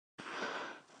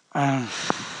And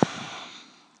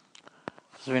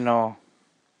as we know,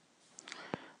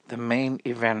 the main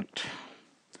event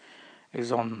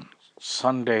is on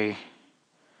Sunday,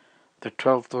 the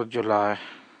 12th of July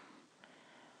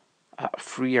at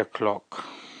 3 o'clock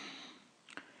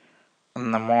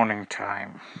in the morning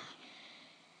time.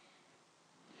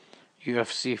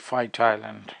 UFC Fight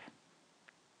Island.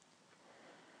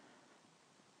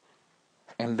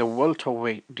 In the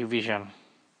welterweight division,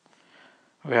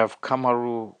 we have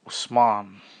Kamaru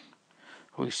Usman,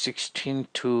 who is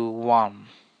 16-1,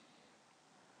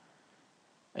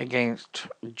 against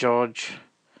George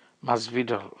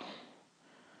Masvidal,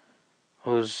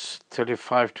 who's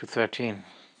 35-13.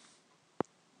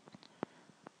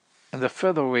 In the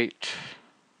featherweight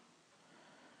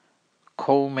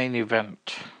co-main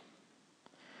event,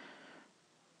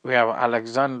 we have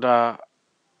Alexander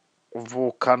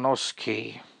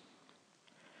Volkanovski,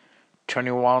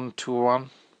 21-1,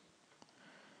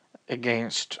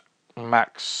 against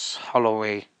Max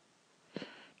Holloway,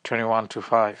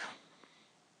 21-5.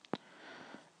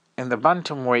 In the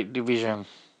bantamweight division,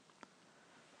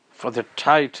 for the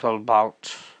title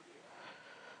bout,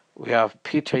 we have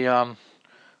Peter Yan,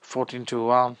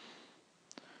 14-1,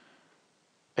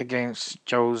 against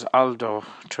Jose Aldo,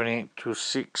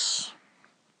 28-6.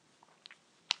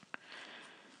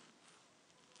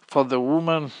 For the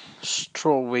woman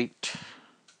strawweight,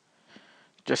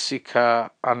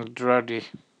 Jessica Andrade,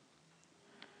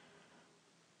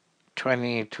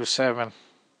 20-7.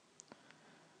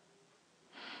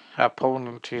 Her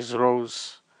opponent is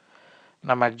Rose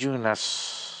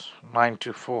Namajunas,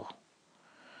 9-4.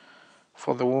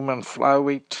 For the woman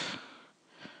flyweight,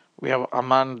 we have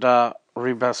Amanda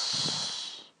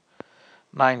Ribas,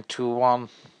 9-1,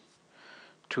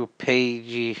 to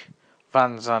Paige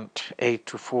VanZant,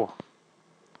 8-4.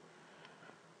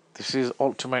 This is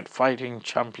Ultimate Fighting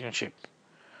Championship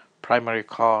primary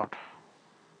card.